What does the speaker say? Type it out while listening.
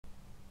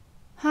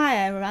Hi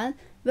everyone,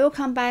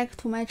 welcome back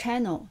to my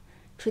channel.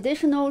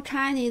 Traditional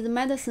Chinese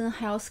medicine,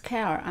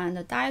 healthcare,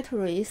 and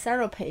dietary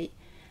therapy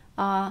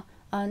are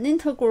an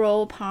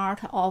integral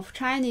part of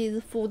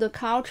Chinese food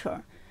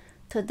culture.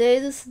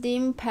 Today's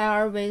steamed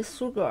pear with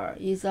sugar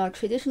is a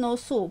traditional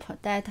soup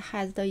that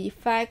has the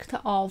effect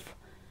of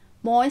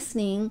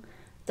moistening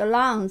the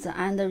lungs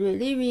and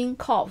relieving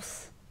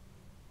coughs.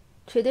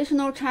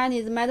 Traditional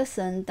Chinese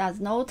medicine does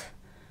not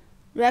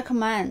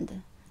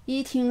recommend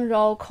eating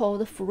raw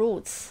cold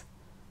fruits.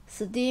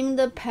 Steamed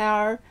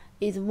pear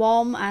is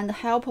warm and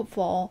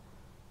helpful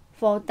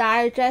for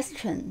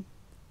digestion.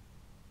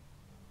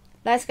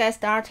 Let's get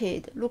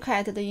started. Look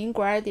at the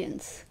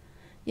ingredients.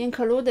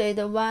 Included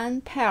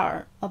 1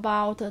 pear,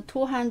 about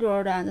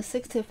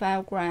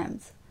 265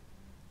 grams,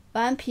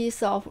 1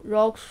 piece of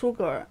raw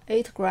sugar,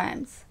 8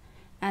 grams,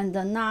 and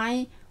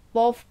 9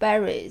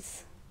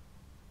 wolfberries.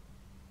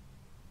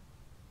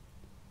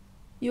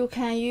 You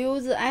can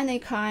use any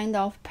kind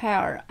of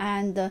pear,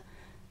 and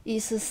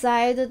it's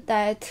said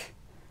that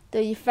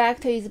the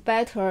effect is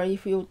better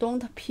if you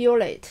don't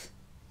peel it.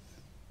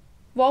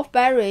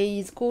 Wolfberry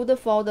is good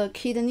for the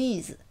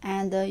kidneys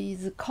and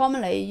is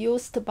commonly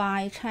used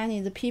by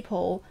Chinese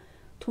people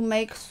to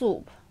make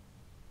soup.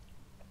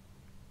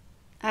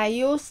 I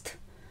used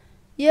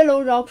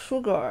yellow rock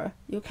sugar.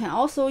 You can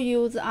also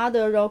use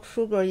other rock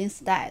sugar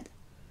instead.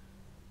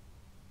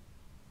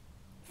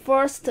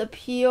 First,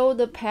 peel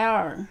the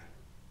pear.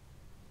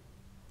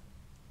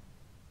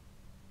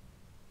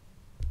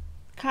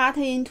 Cut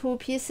into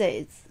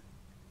pieces.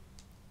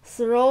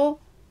 Throw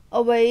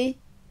away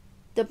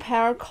the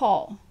pear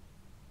core.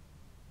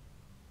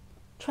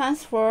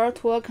 Transfer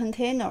to a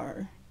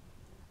container.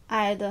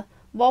 Add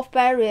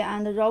wolfberry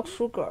and rock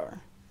sugar.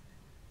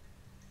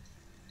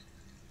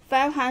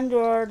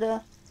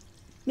 500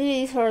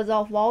 milliliters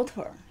of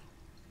water.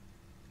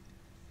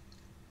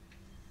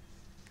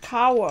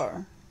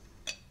 Cover.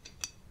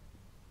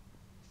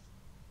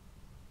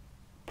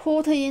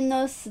 Put in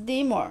a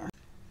steamer.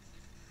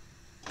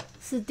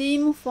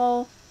 Steam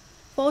for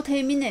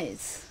 40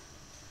 minutes.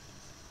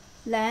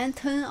 Then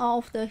turn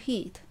off the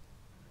heat.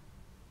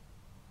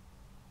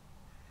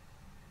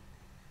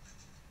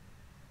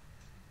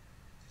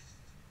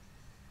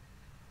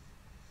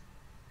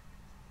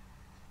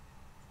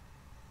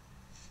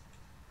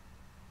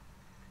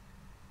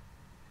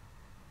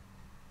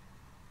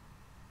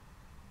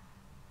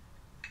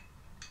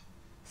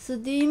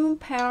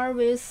 Steamed pear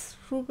with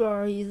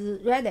sugar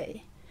is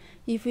ready.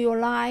 If you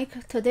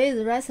like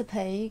today's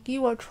recipe,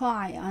 give a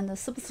try and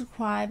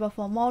subscribe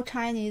for more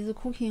Chinese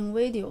cooking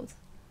videos.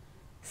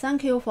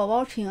 Thank you for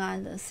watching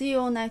and see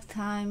you next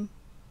time.